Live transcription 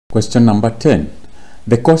Question number 10.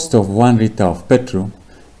 The cost of 1 liter of petrol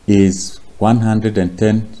is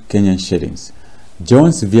 110 Kenyan shillings.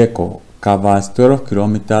 John's vehicle covers 12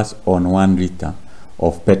 kilometers on 1 liter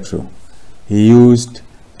of petrol. He used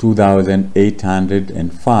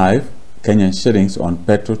 2,805 Kenyan shillings on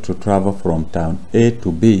petrol to travel from town A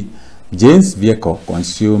to B. Jane's vehicle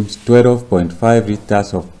consumes 12.5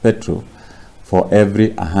 liters of petrol for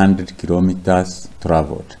every 100 kilometers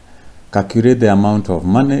traveled. Calculate the amount of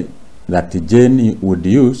money that Jane would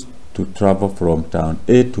use to travel from town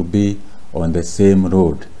A to B on the same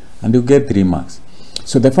road, and you get 3 marks.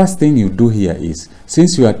 So the first thing you do here is,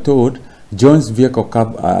 since you are told John's vehicle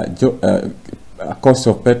cost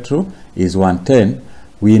of petrol is 110,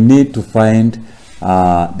 we need to find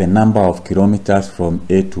the number of kilometers from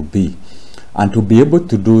A to B. And to be able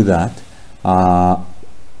to do that,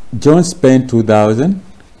 John spent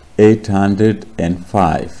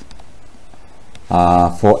 2,805.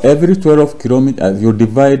 For every 12 kilometers, you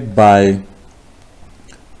divide by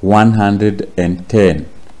 110.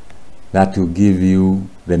 That will give you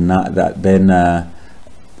the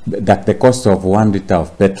cost of 1 liter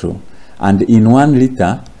of petrol. And in 1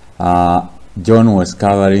 liter, John was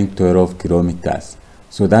covering 12 kilometers.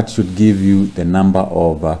 So that should give you the number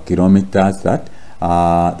of kilometers that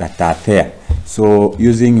are there. So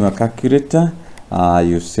using your calculator,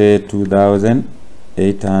 you say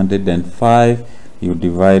 2,805, you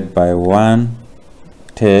divide by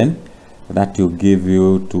 110, that will give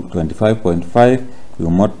you to 25.5, you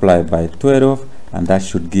multiply by 12, and that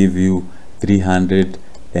should give you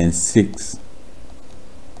 306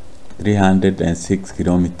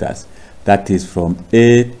 kilometers. That is from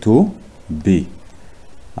A to B.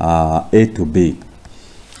 A to B.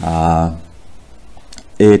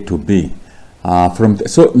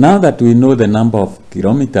 So now that we know the number of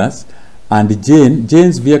kilometers, and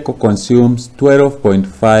Jane's vehicle consumes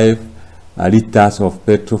 12.5 liters of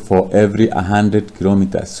petrol for every 100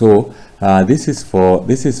 kilometers. So this is for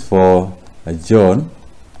John.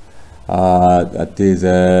 That is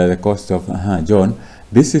the cost of John.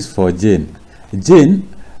 This is for Jane. Jane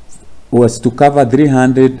was to cover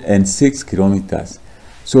 306 kilometers.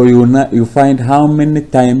 So you find how many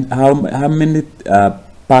times, how many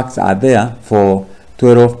packs are there for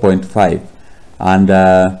 12.5, and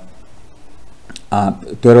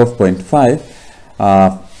 12.5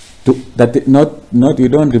 that not you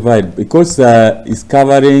don't divide, because it's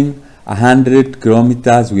covering 100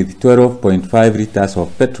 kilometers with 12.5 liters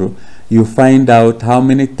of petrol. You find out how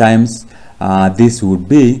many times this would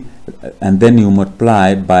be, and then you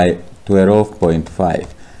multiply by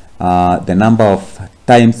 12.5. The number of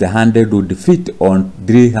times the 100 would fit on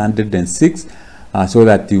 306, so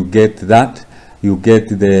that you get that. You get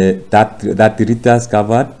that liters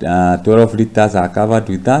covered, 12 liters are covered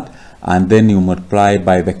with that, and then you multiply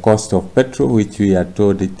by the cost of petrol, which we are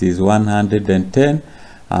told it is 110.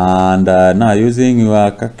 And now using your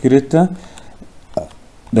calculator,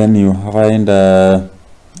 then you find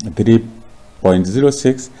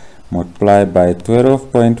 3.06 multiplied by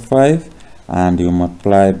 12.5, and you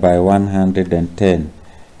multiply by 110.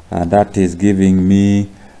 That is giving me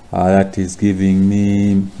it is giving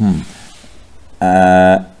me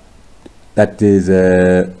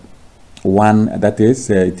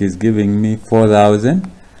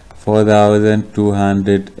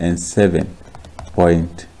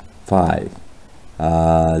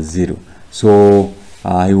So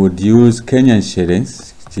I would use Kenyan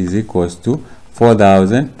shillings, which is equals to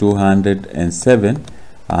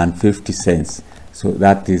 4,207.50 cents. So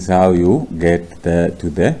that is how you get to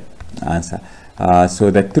the answer. So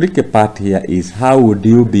the tricky part here is, how would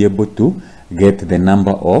you be able to get the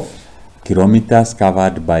number of kilometers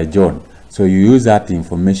covered by John? So you use that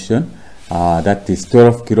information, that is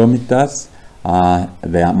 12 kilometers,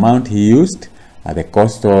 the amount he used, the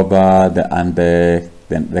cost of the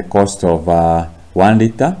cost of 1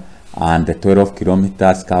 liter, and the 12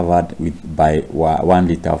 kilometers covered by 1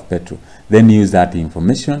 liter of petrol. Then use that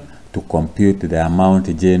information to compute the amount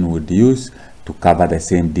Jane would use to cover the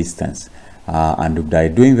same distance. And by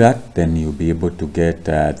doing that, then you'll be able to get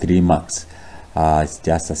 3 marks. It's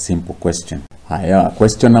just a simple question.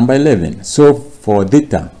 Question number 11. So for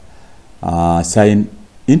theta, sign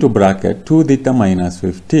into bracket 2 theta minus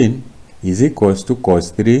 15 is equals to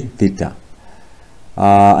cos 3 theta.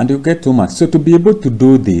 And you get 2 marks. So to be able to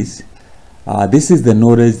do this, this is the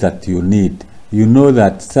knowledge that you need. You know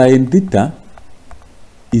that sine theta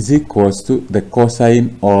is equals to the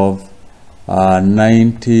cosine of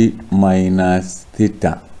 90 minus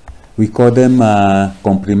theta. We call them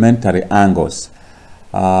complementary angles.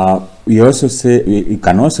 We also say, we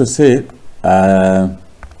can also say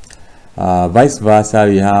Vice versa,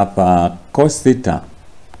 we have cos theta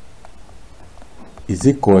is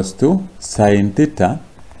equals to sin theta,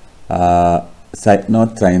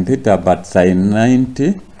 not sin theta but sin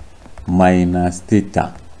 90 minus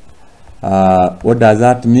theta. What does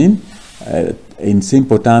that mean? In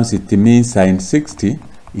simple terms, it means sin 60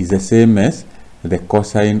 is the same as the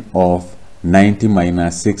cosine of 90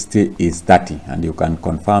 minus 60 is 30, and you can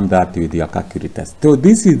confirm that with your calculators. So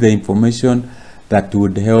this is the information that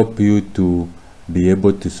would help you to be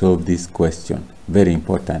able to solve this question. Very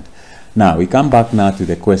important. Now we come back now to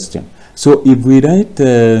the question. So if we write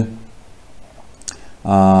the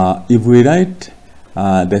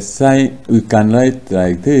sign, we can write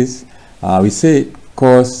like this. We say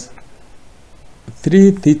cos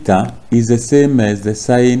 3 theta is the same as the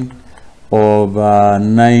sine of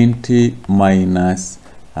 90 minus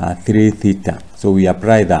 3 theta. So we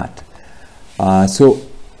apply that. So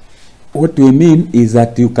what we mean is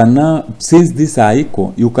that you can now, since these are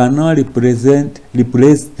equal, you can now replace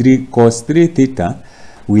cos 3 theta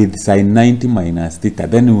with sine 90 minus theta.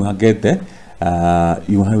 Then you will get the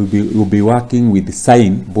you'll be working with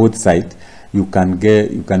sine both sides. You can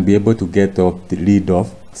be able to get rid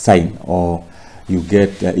of sine, or you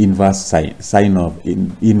get inverse sine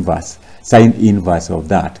inverse of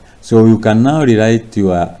that. So you can now rewrite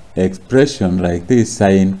your expression like this: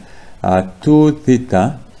 sine 2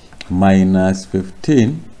 theta minus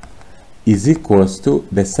 15 is equals to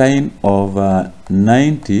the sine of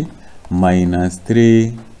 90 minus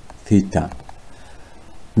 3 theta.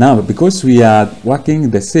 Now, because we are working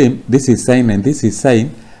the same, this is sine and this is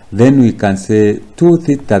sine, then we can say 2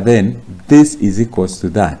 theta, then this is equals to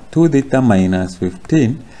that. 2 theta minus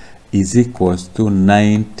 15 is equals to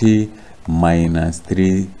 90 minus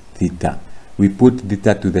 3 theta. We put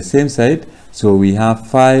theta to the same side, so we have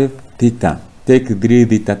 5 theta. Take 3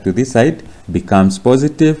 theta to this side, becomes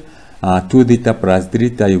positive. 2 theta plus 3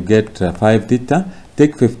 theta, you get 5 theta.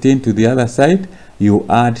 Take 15 to the other side, you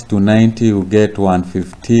add to 90, you get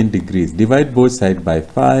 115 degrees. Divide both sides by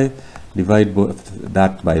 5, divide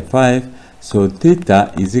that by 5. So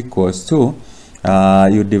theta is equals to,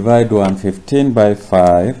 you divide 115 by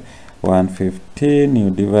 5, 115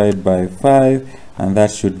 you divide by 5, and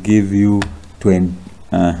that should give you 20.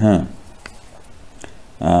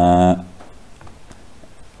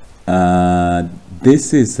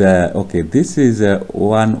 This is okay, this is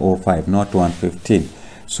 105, not 115.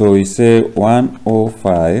 So we say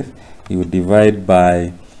 105 you divide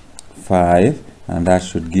by 5, and that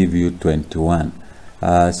should give you 21.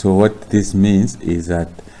 So what this means is that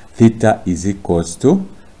theta is equals to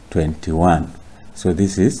 21. So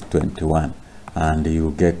this is 21, and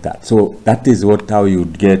you get that. So that is how you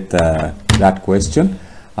get that question.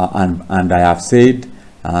 And I have said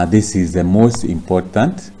this is the most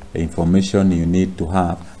important information you need to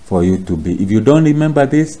have for you to be. If you don't remember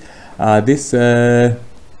this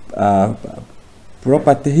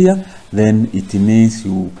property here, then it means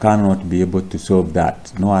you cannot be able to solve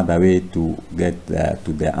that. No other way to get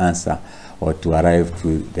to the answer, or to arrive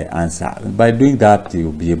to the answer. By doing that,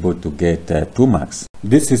 you'll be able to get 2 marks.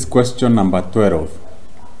 This is question number 12,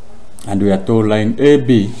 and we are told line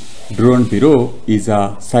AB drawn below is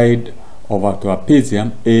a side of a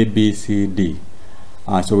trapezium ABCD.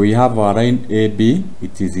 So we have our line AB,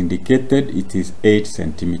 it is indicated, it is 8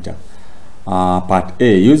 centimeter. Part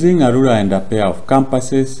A, using a ruler and a pair of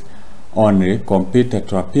compasses only, complete a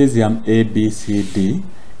trapezium ABCD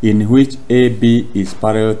in which AB is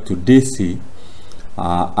parallel to DC,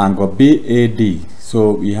 angle BAD.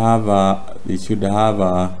 So we have, we should have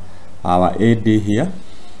our AD here,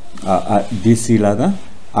 DC rather,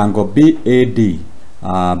 angle BAD.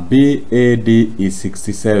 BAD is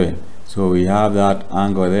 67. So we have that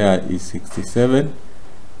angle there is 67,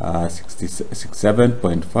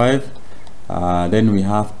 67.5. Then we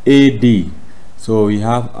have AD. So we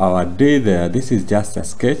have our D there. This is just a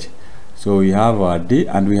sketch. So we have our D,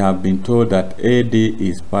 and we have been told that AD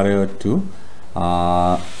is parallel to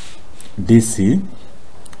DC.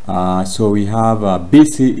 So we have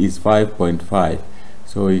BC is 5.5.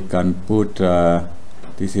 So we can put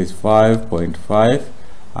this is 5.5,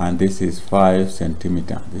 and this is 5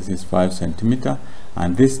 centimeter. This is 5 centimeter,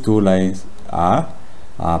 and these two lines are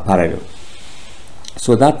parallel.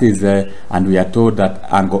 So that is, and we are told that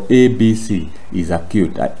angle ABC is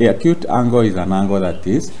acute. Acute angle is an angle that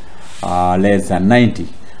is less than 90.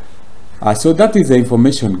 So that is the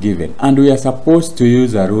information given, and we are supposed to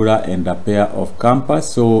use a ruler and a pair of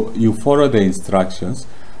compass. So you follow the instructions.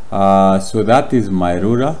 So that is my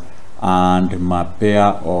ruler and my pair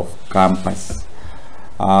of compass.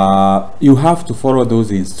 You have to follow those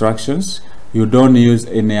instructions. you don't use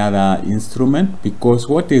any other instrument, because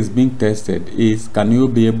what is being tested is, can you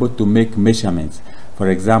be able to make measurements? For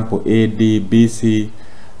example, AD, BC,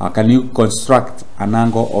 can you construct an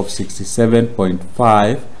angle of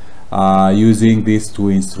 67.5 using these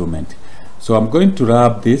two instruments? So I'm going to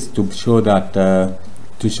rub this to show that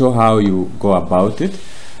to show how you go about it.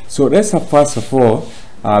 So let's first of all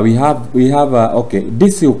we have okay,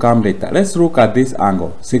 this will come later. Let's look at this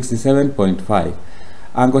angle 67.5.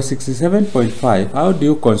 Angle 67.5. How do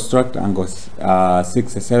you construct angle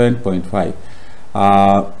 67.5?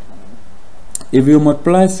 If you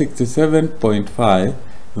multiply 67.5,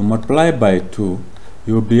 you multiply by 2,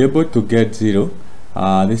 you will be able to get 0.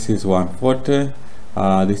 This is 140.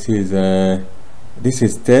 This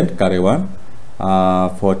is 10 carry 1,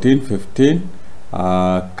 14, 15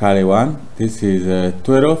 carry 1. This is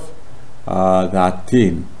 12,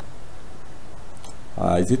 13.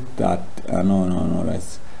 Is it that? No,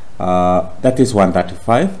 that's that is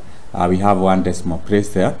 135. We have one decimal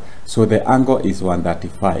place there, so the angle is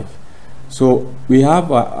 135. So we have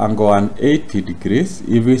angle 180 degrees.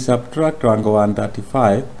 If we subtract angle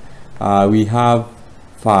 135, we have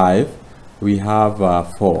 5, we have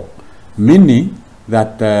 4, meaning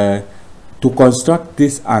that to construct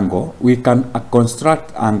this angle, we can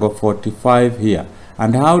construct angle 45 here.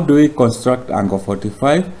 And how do we construct angle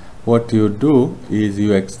 45? What you do is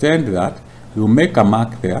you extend that, you make a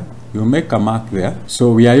mark there, you make a mark there.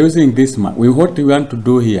 So we are using this mark. What we want to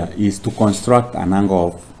do here is to construct an angle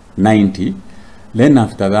of 90. Then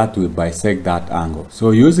after that, we bisect that angle.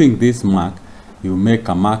 So using this mark, you make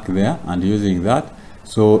a mark there, and using that,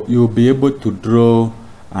 so you'll be able to draw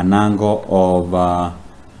an angle of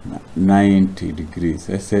 90 degrees.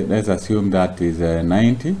 Let's assume that is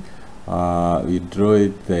 90. We draw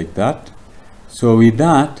it like that. So with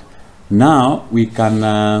that, now we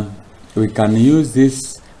can use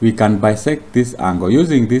this. We can bisect this angle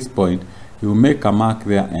using this point. You make a mark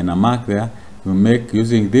there and a mark there. You make,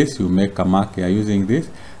 using this, you make a mark here using this.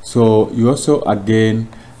 So you also again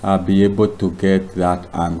be able to get that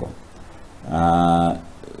angle.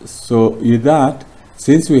 So with that,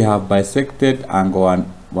 since we have bisected angle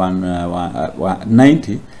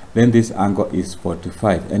 90, then this angle is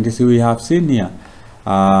 45. And you see, we have seen here,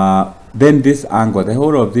 then this angle, the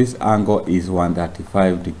whole of this angle is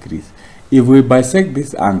 135 degrees. If we bisect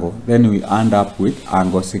this angle, then we end up with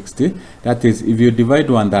angle 60. That is, if you divide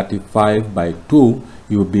 135 by 2,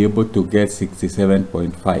 you'll be able to get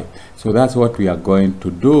 67.5. So that's what we are going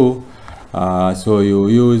to do. So you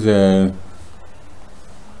use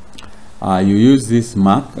this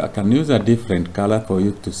mark. I can use a different color for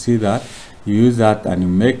you to see that. You use that and you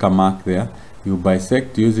make a mark there. You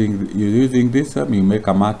bisect using this. You make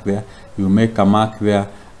a mark there. You make a mark there,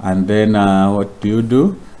 and then what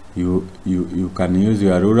do? You can use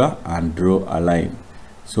your ruler and draw a line.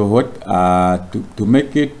 So what to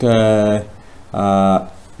make it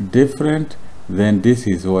different, then this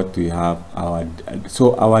is what we have. Our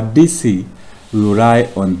DC will lie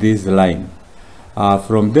on this line.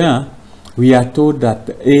 From there, we are told that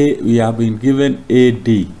we have been given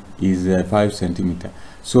AD is 5 centimeters.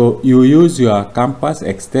 So you use your compass,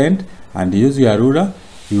 extend, and use your ruler.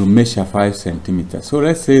 You measure 5 centimeters. So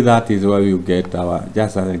let's say that is where you get our,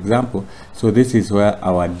 just as an example. So this is where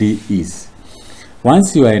our D is.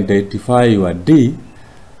 Once you identify your D,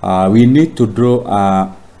 we need to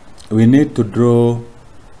draw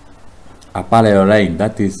a parallel line.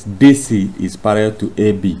 That is, DC is parallel to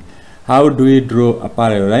AB. How do we draw a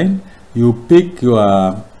parallel line? You pick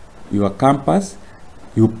your compass,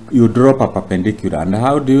 you drop a perpendicular. And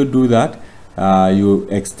how do you do that? You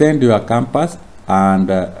extend your compass and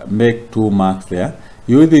make 2 marks there.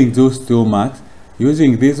 Using those 2 marks,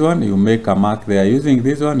 using this one, you make a mark there. Using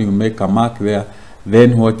this one, you make a mark there.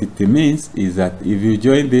 Then what it means is that if you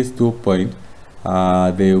join these 2 points,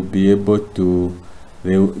 they will be able to,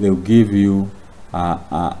 they'll give you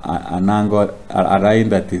an angle, a line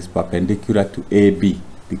that is perpendicular to AB,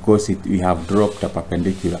 because we have dropped a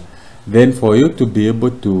perpendicular. Then for you to be able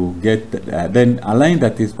to get, then a line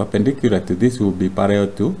that is perpendicular to this will be parallel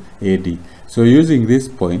to AD. So using this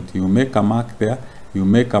point, you make a mark there, you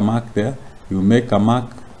make a mark there, you make a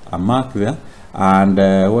mark there, and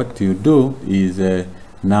what you do is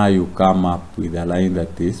now you come up with a line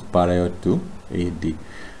that is parallel to AD.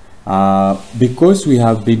 Because we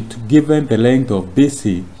have been given the length of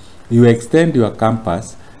BC, you extend your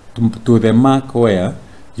compass to the mark where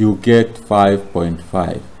you get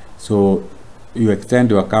 5.5. So you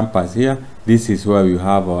extend your compass here. This is where you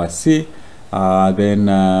have our C. Then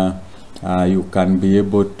you can be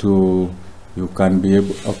able to,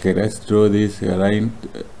 okay, let's draw this line.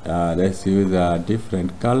 Let's use a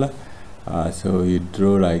different color. So you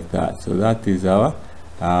draw like that. So that is our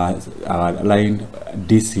line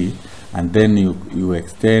DC, and then you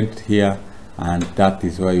extend here, and that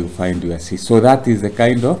is where you find your C. So that is the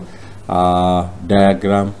kind of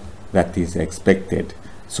diagram that is expected.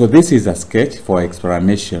 So this is a sketch for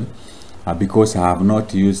explanation, because I have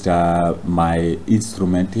not used my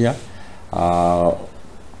instrument here,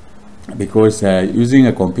 because using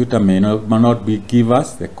a computer may not give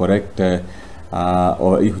us the correct,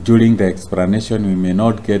 or if during the explanation we may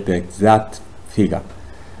not get the exact figure.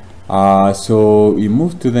 So we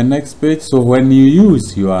move to the next page. So when you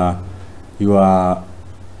use your ruler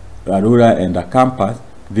and a compass,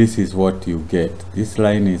 this is what you get. This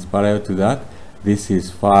line is parallel to that. This is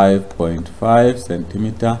 5.5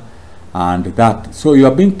 centimeter, and that. So you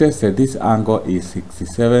are being tested. This angle is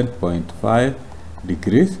 67.5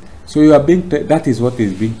 degrees. So you are being that is what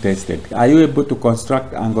is being tested. Are you able to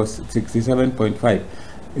construct angle 67.5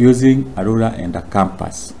 using a ruler and a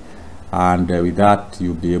compass? And with that,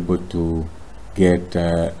 you'll be able to get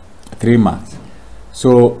 3 marks.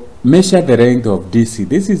 So measure the length of DC.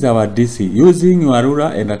 This is our DC. Using your ruler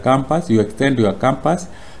and a compass, you extend your compass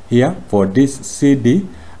here for this CD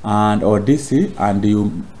and or DC, and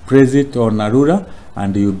you press it on a ruler,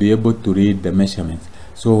 and you'll be able to read the measurements.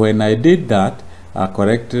 So when I did that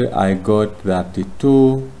correctly, I got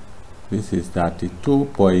 32. This is 32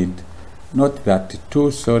 point, not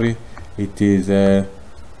 32. Sorry, it is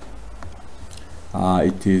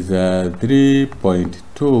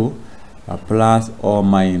 3.2 plus or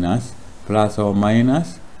minus 0.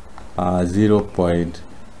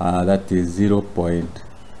 That is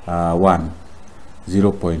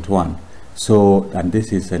 0.1. So, and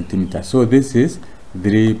this is centimeter. So this is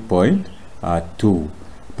 3.2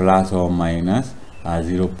 plus or minus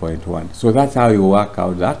 0.1. So that's how you work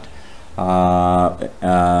out that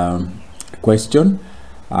question.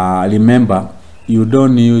 Remember, you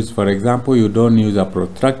don't use, for example, you don't use a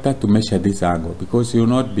protractor to measure this angle, because you will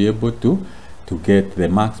not be able to get the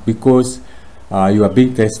marks, because you are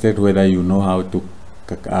being tested whether you know how to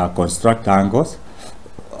construct angles,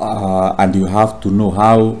 and you have to know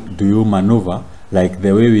how do you maneuver, like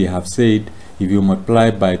the way we have said. If you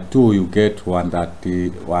multiply by 2, you get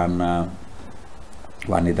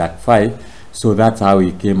 135. So that's how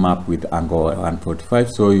we came up with angle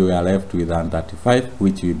 145. So you are left with 135,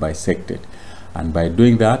 which we bisected. And by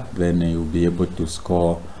doing that, then you'll be able to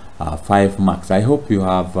score 5 marks. I hope you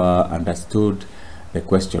have understood the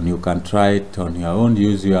question. You can try it on your own.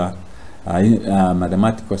 Use your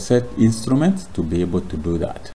mathematical set instruments to be able to do that.